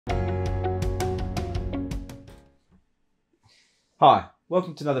Hi,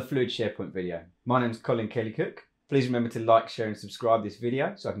 welcome to another Fluid SharePoint video. My name is Colin Kelly Cook. Please remember to like, share and subscribe this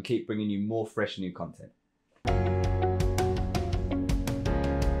video so I can keep bringing you more fresh new content.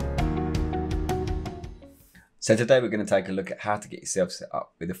 So today we're going to take a look at how to get yourself set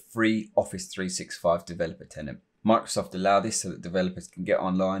up with a free Office 365 developer tenant. Microsoft allow this so that developers can get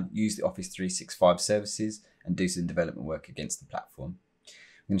online, use the Office 365 services and do some development work against the platform.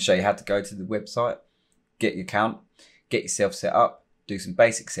 I'm going to show you how to go to the website, get your account, get yourself set up, do some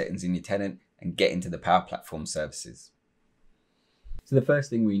basic settings in your tenant and get into the Power Platform services. So the first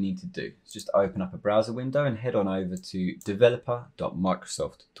thing we need to do is just open up a browser window and head on over to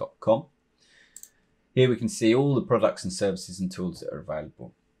developer.microsoft.com. Here we can see all the products and services and tools that are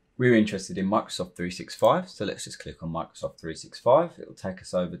available. We're interested in Microsoft 365, so let's just click on Microsoft 365. It will take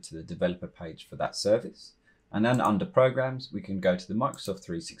us over to the developer page for that service. And then under programs, we can go to the Microsoft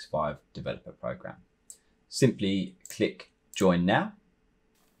 365 developer program. Simply click Join Now.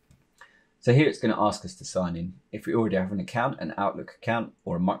 So here it's going to ask us to sign in. If we already have an account, an Outlook account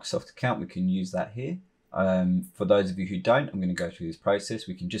or a Microsoft account, we can use that here. For those of you who don't, I'm going to go through this process.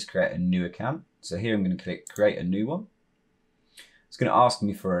 We can just create a new account. So here I'm going to click Create a New One. It's going to ask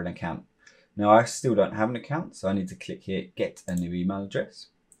me for an account. Now I still don't have an account, so I need to click here, Get a New Email Address.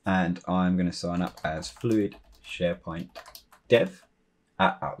 And I'm going to sign up as Fluid SharePoint Dev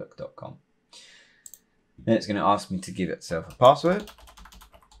at Outlook.com. Then it's going to ask me to give itself a password.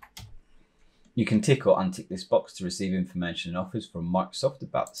 You can tick or untick this box to receive information and offers from Microsoft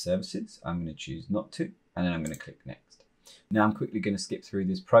about the services. I'm going to choose not to, and then I'm going to click Next. Now I'm quickly going to skip through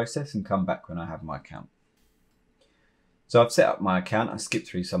this process and come back when I have my account. So I've set up my account. I skipped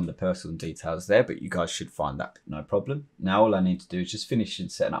through some of the personal details there, but you guys should find that no problem. Now all I need to do is just finish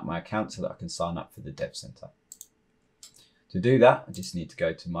setting up my account so that I can sign up for the Dev Center. To do that, I just need to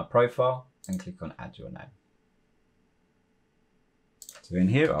go to my profile and click on Add Your Name. So in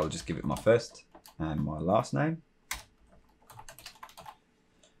here, I'll just give it my first and my last name.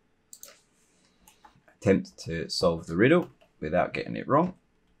 Attempt to solve the riddle without getting it wrong.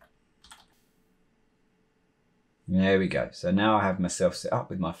 There we go. So now I have myself set up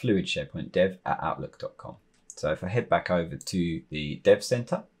with my Fluid SharePoint Dev at Outlook.com. So if I head back over to the Dev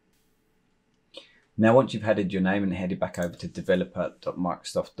Center, now, once you've added your name and headed back over to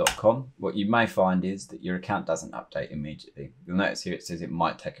developer.microsoft.com, what you may find is that your account doesn't update immediately. You'll notice here it says it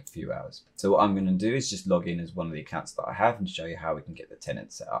might take a few hours. So what I'm going to do is just log in as one of the accounts that I have and show you how we can get the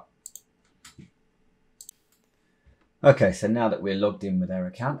tenant set up. Okay, so now that we're logged in with our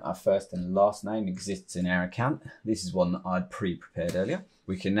account, our first and last name exists in our account. This is one that I'd pre-prepared earlier.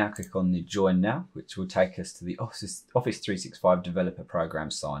 We can now click on the Join Now, which will take us to the Office 365 Developer Program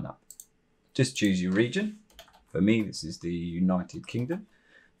sign up. Just choose your region. For me, this is the United Kingdom.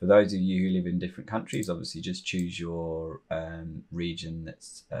 For those of you who live in different countries, obviously just choose your region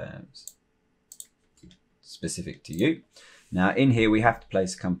that's specific to you. Now in here, we have to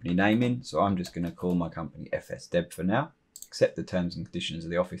place a company name in. So I'm just going to call my company FS Deb for now. Accept the terms and conditions of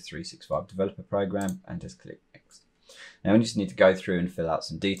the Office 365 Developer Program and just click Next. Now we just need to go through and fill out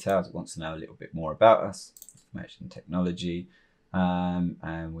some details. It wants to know a little bit more about us, information technology.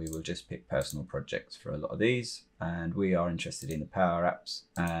 And we will just pick personal projects for a lot of these, and we are interested in the Power Apps,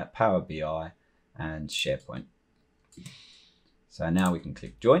 Power BI and SharePoint. So now we can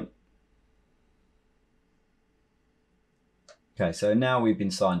click Join. Okay, so now we've been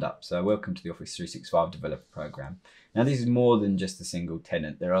signed up. So welcome to the Office 365 Developer Program. Now this is more than just a single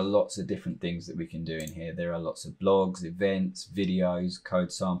tenant. There are lots of different things that we can do in here. There are lots of blogs, events, videos,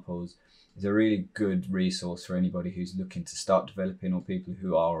 code samples. It's a really good resource for anybody who's looking to start developing or people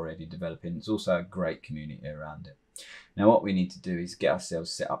who are already developing. It's also a great community around it. Now what we need to do is get ourselves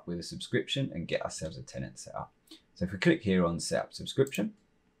set up with a subscription and get ourselves a tenant set up. So if we click here on Set Up Subscription,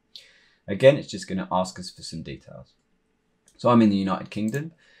 again, it's just going to ask us for some details. So I'm in the United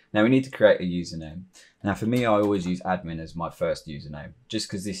Kingdom. Now we need to create a username. Now for me, I always use admin as my first username, just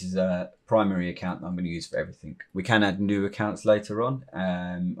because this is a primary account that I'm going to use for everything. We can add new accounts later on,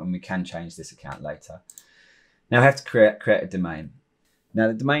 and we can change this account later. Now I have to create a domain. Now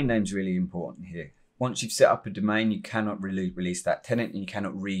the domain name is really important here. Once you've set up a domain, you cannot release that tenant and you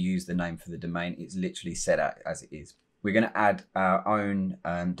cannot reuse the name for the domain. It's literally set out as it is. We're going to add our own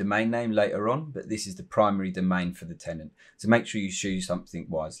domain name later on, but this is the primary domain for the tenant. So make sure you choose something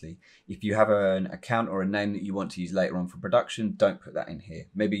wisely. If you have an account or a name that you want to use later on for production, don't put that in here.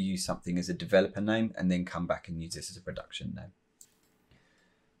 Maybe use something as a developer name and then come back and use this as a production name.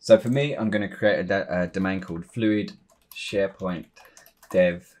 So for me, I'm going to create a domain called Fluid SharePoint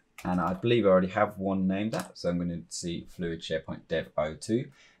Dev, and I believe I already have one named that. So I'm going to see Fluid SharePoint Dev 02.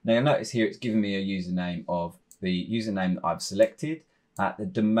 Now you'll notice here it's giving me a username of the username that I've selected at the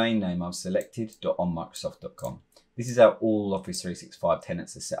domain name I've selected .onmicrosoft.com. This is how all Office 365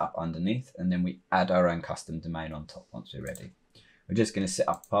 tenants are set up underneath, and then we add our own custom domain on top once we're ready. We're just going to set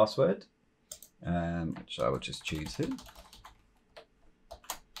up a password, which I will just choose here.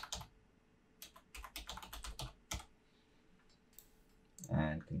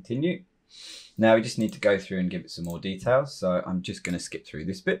 And continue. Now we just need to go through and give it some more details, so I'm just going to skip through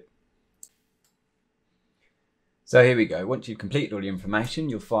this bit. So here we go. Once you've completed all the information,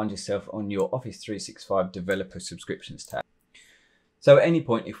 you'll find yourself on your Office 365 Developer Subscriptions tab. So at any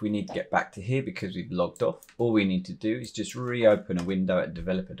point, if we need to get back to here because we've logged off, all we need to do is just reopen a window at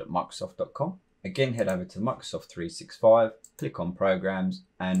developer.microsoft.com. Again, head over to Microsoft 365, click on Programs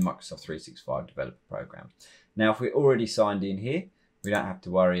and Microsoft 365 Developer Program. Now, if we're already signed in here, we don't have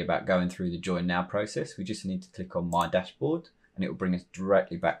to worry about going through the Join Now process. We just need to click on My Dashboard and it will bring us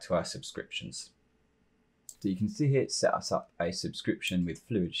directly back to our subscriptions. So you can see here it set us up a subscription with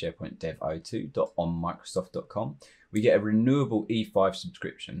Fluid SharePoint Dev 02.onmicrosoft.com. We get a renewable E5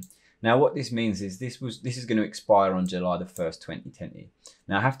 subscription. Now what this means is this is going to expire on July the 1st, 2020.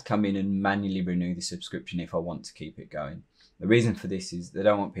 Now I have to come in and manually renew the subscription if I want to keep it going. The reason for this is they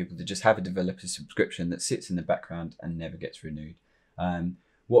don't want people to just have a developer subscription that sits in the background and never gets renewed.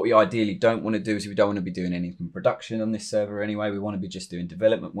 What we ideally don't want to do is we don't want to be doing anything production on this server anyway. We want to be just doing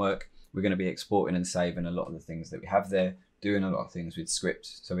development work. We're going to be exporting and saving a lot of the things that we have there, doing a lot of things with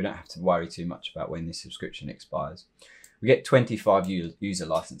scripts, so we don't have to worry too much about when this subscription expires. We get 25 user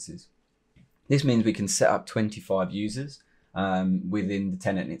licenses. This means we can set up 25 users within the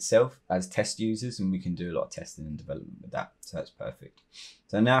tenant itself as test users, and we can do a lot of testing and development with that, so that's perfect.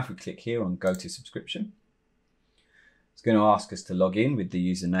 So now if we click here on Go to Subscription, it's going to ask us to log in with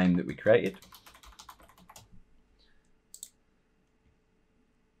the username that we created.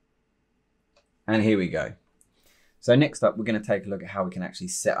 And here we go. So next up, we're going to take a look at how we can actually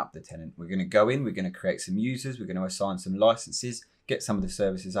set up the tenant. We're going to go in, we're going to create some users, we're going to assign some licenses, get some of the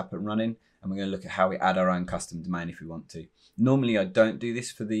services up and running, and we're going to look at how we add our own custom domain if we want to. Normally, I don't do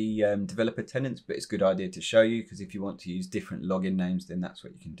this for the developer tenants, but it's a good idea to show you because if you want to use different login names, then that's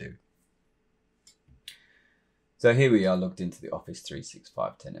what you can do. So here we are logged into the Office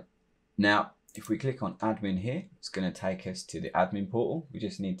 365 tenant. Now, if we click on admin here, it's going to take us to the admin portal. We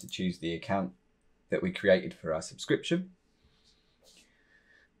just need to choose the account that we created for our subscription.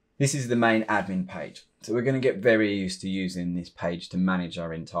 This is the main admin page. So we're going to get very used to using this page to manage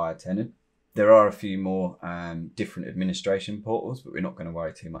our entire tenant. There are a few more different administration portals, but we're not going to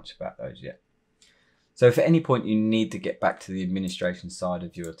worry too much about those yet. So if at any point you need to get back to the administration side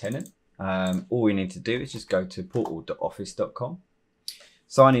of your tenant, all we need to do is just go to portal.office.com,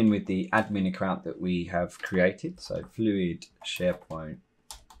 sign in with the admin account that we have created. So Fluid SharePoint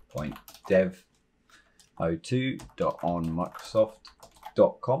Dev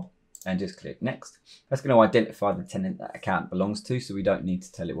 02.onmicrosoft.com and just click next. That's going to identify the tenant that account belongs to, so we don't need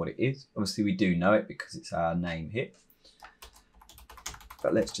to tell it what it is. Obviously we do know it because it's our name here,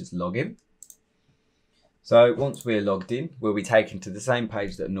 but let's just log in. So once we're logged in, we'll be taken to the same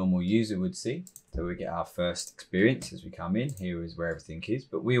page that a normal user would see. So we get our first experience as we come in. Here is where everything is,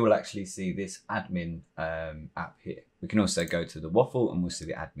 but we will actually see this admin app here. We can also go to the waffle and we'll see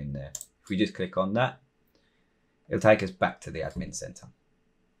the admin there. If we just click on that, it'll take us back to the admin center.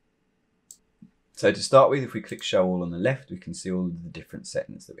 So to start with, if we click show all on the left, we can see all of the different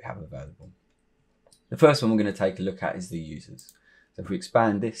settings that we have available. The first one we're going to take a look at is the users. So if we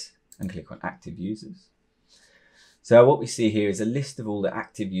expand this and click on active users, so what we see here is a list of all the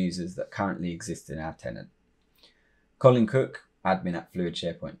active users that currently exist in our tenant. Colin Cook, admin at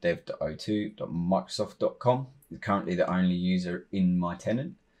fluidsharepointdev.02.microsoft.com, is currently the only user in my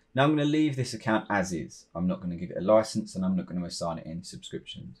tenant. Now I'm going to leave this account as is. I'm not going to give it a license and I'm not going to assign it any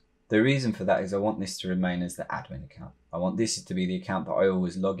subscriptions. The reason for that is I want this to remain as the admin account. I want this to be the account that I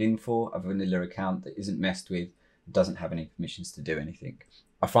always log in for, a vanilla account that isn't messed with, doesn't have any permissions to do anything.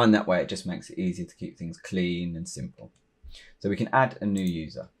 I find that way it just makes it easier to keep things clean and simple. So we can add a new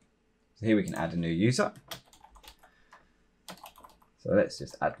user. So here we can add a new user. So let's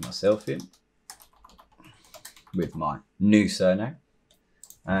just add myself in with my new surname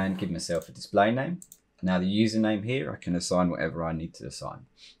and give myself a display name. Now the username here, I can assign whatever I need to assign.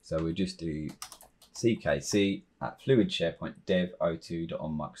 So we'll just do CKC at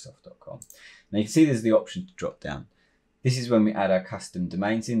fluidsharepointdev02.onmicrosoft.com. Now you can see there's the option to drop down. This is when we add our custom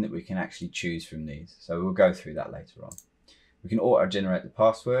domains in that we can actually choose from these. So we'll go through that later on. We can auto-generate the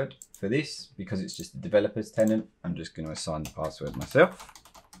password for this because it's just a developer's tenant. I'm just going to assign the password myself.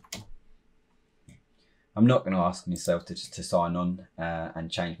 I'm not going to ask myself to sign on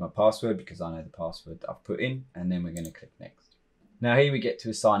and change my password because I know the password that I've put in, and then we're going to click next. Now here we get to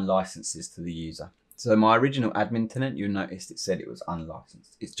assign licenses to the user. So my original admin tenant, you'll notice it said it was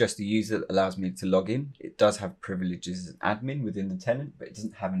unlicensed. It's just a user that allows me to log in. It does have privileges as an admin within the tenant, but it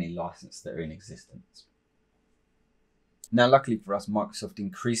doesn't have any license that are in existence. Now, luckily for us, Microsoft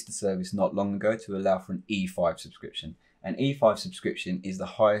increased the service not long ago to allow for an E5 subscription. An E5 subscription is the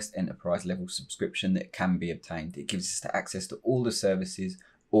highest enterprise level subscription that can be obtained. It gives us access to all the services,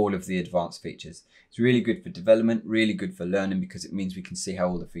 all of the advanced features. It's really good for development, really good for learning, because it means we can see how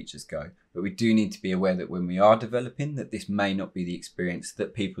all the features go. But we do need to be aware that when we are developing, that this may not be the experience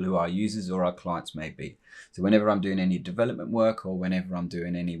that people who are users or our clients may be. So whenever I'm doing any development work or whenever I'm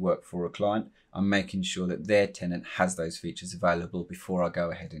doing any work for a client, I'm making sure that their tenant has those features available before I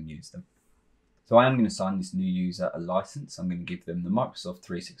go ahead and use them. So I am going to assign this new user a license. I'm going to give them the Microsoft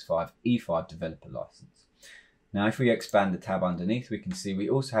 365 E5 developer license. Now, if we expand the tab underneath, we can see we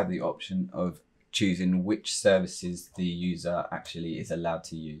also have the option of choosing which services the user actually is allowed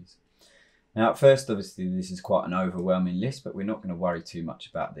to use. Now, at first, obviously, this is quite an overwhelming list, but we're not going to worry too much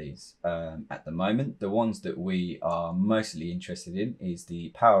about these at the moment. The ones that we are mostly interested in is the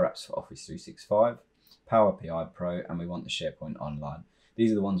Power Apps for Office 365, Power BI Pro, and we want the SharePoint Online.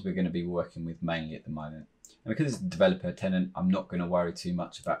 These are the ones we're going to be working with mainly at the moment. And because it's a developer tenant, I'm not going to worry too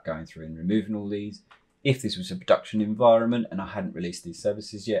much about going through and removing all these. If this was a production environment and I hadn't released these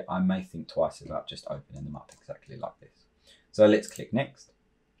services yet, I may think twice about just opening them up exactly like this. So let's click next.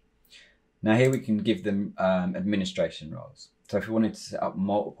 Now here we can give them administration roles. So if we wanted to set up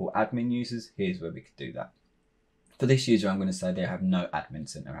multiple admin users, here's where we could do that. For this user, I'm going to say they have no admin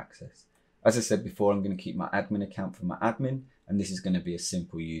center access. As I said before, I'm going to keep my admin account for my admin, and this is going to be a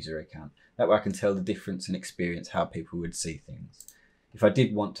simple user account. That way I can tell the difference and experience how people would see things. If I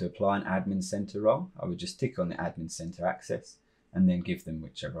did want to apply an admin center role, I would just tick on the admin center access and then give them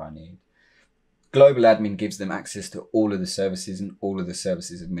whichever I need. Global admin gives them access to all of the services and all of the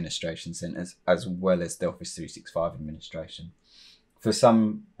services administration centers, as well as the Office 365 administration. For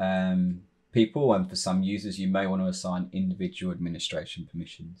some people and for some users, you may want to assign individual administration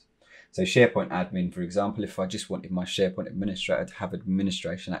permissions. So SharePoint admin, for example, if I just wanted my SharePoint administrator to have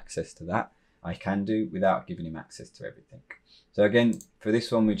administration access to that, I can do without giving him access to everything. So again, for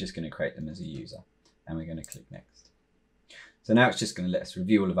this one, we're just going to create them as a user and we're going to click next. So now it's just going to let us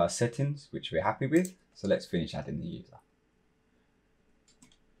review all of our settings, which we're happy with. So let's finish adding the user.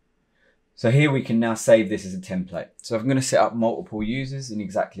 So here we can now save this as a template. So if I'm going to set up multiple users in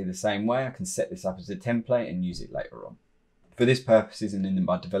exactly the same way, I can set this up as a template and use it later on. For this purposes and in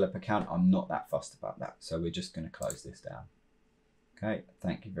my developer account, I'm not that fussed about that. So we're just going to close this down. Okay,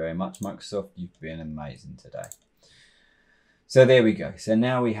 thank you very much, Microsoft. You've been amazing today. So there we go. So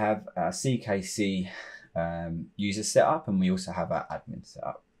now we have our CKC user set up, and we also have our admin set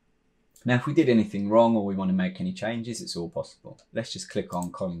up. Now, if we did anything wrong or we want to make any changes, it's all possible. Let's just click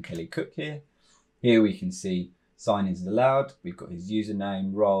on Colin Kelly Cook here. Here we can see sign is allowed. We've got his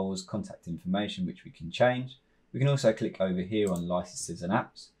username, roles, contact information, which we can change. We can also click over here on licenses and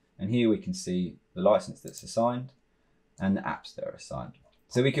apps. And here we can see the license that's assigned and the apps that are assigned.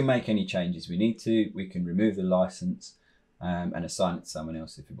 So we can make any changes we need to. We can remove the license and assign it to someone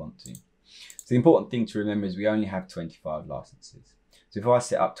else if we want to. So the important thing to remember is we only have 25 licenses. So if I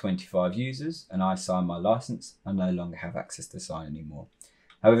set up 25 users and I assign my license, I no longer have access to sign anymore.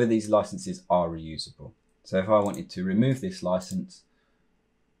 However, these licenses are reusable. So if I wanted to remove this license,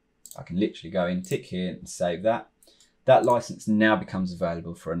 I can literally go in, tick here and save that. That license now becomes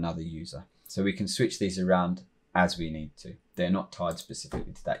available for another user. So we can switch these around as we need to. They're not tied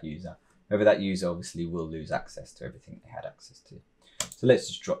specifically to that user. However, that user obviously will lose access to everything they had access to. So let's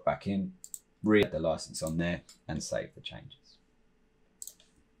just drop back in, read the license on there and save the changes.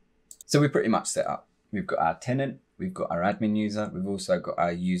 So we're pretty much set up. We've got our tenant, we've got our admin user, we've also got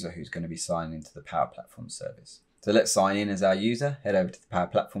our user who's going to be signing into the Power Platform service. So let's sign in as our user, head over to the Power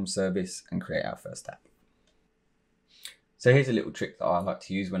Platform service and create our first app. So here's a little trick that I like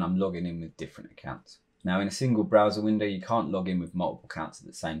to use when I'm logging in with different accounts. Now in a single browser window, you can't log in with multiple accounts at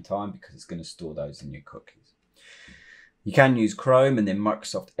the same time because it's going to store those in your cookies. You can use Chrome and then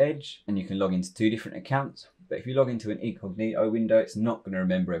Microsoft Edge, and you can log into 2 different accounts. But if you log into an incognito window, it's not going to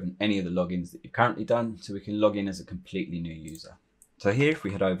remember any of the logins that you've currently done, so we can log in as a completely new user. So here, if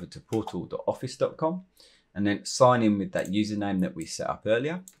we head over to portal.office.com and then sign in with that username that we set up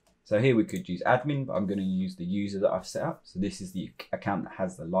earlier. So here we could use admin, but I'm going to use the user that I've set up. So this is the account that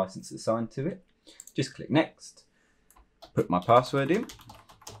has the license assigned to it. Just click next, put my password in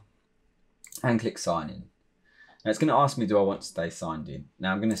and click sign in. Now it's going to ask me, do I want to stay signed in?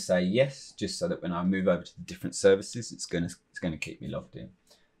 Now I'm going to say yes, just so that when I move over to the different services, it's going to keep me logged in.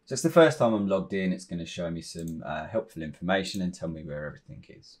 So it's the first time I'm logged in. It's going to show me some helpful information and tell me where everything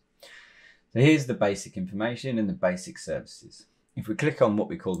is. So here's the basic information and the basic services. If we click on what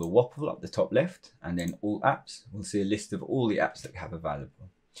we call the waffle up the top left and then all apps, we'll see a list of all the apps that we have available.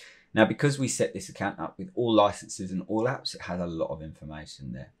 Now, because we set this account up with all licenses and all apps, it has a lot of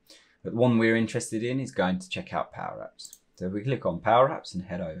information there. But the one we're interested in is going to check out Power Apps. So if we click on Power Apps and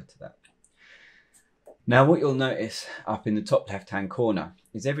head over to that. Now, what you'll notice up in the top left-hand corner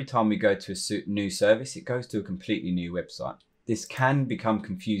is every time we go to a new service, it goes to a completely new website. This can become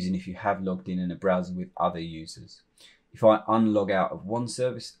confusing if you have logged in a browser with other users. If I unlog out of one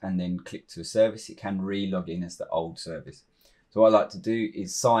service and then click to a service, it can re-log in as the old service. So what I like to do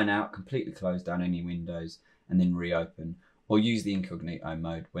is sign out, completely close down any windows and then reopen, or use the incognito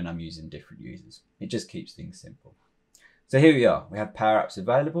mode when I'm using different users. It just keeps things simple. So here we are, we have Power Apps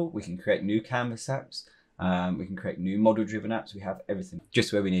available. We can create new Canvas apps. We can create new model driven apps. We have everything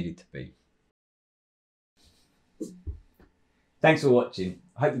just where we need it to be. Thanks for watching.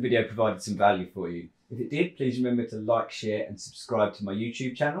 I hope the video provided some value for you. If it did, please remember to like, share and subscribe to my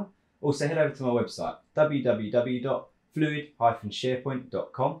YouTube channel. Also head over to my website,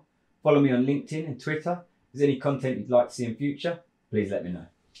 www.fluid-sharepoint.com. Follow me on LinkedIn and Twitter. If there's any content you'd like to see in future, please let me know.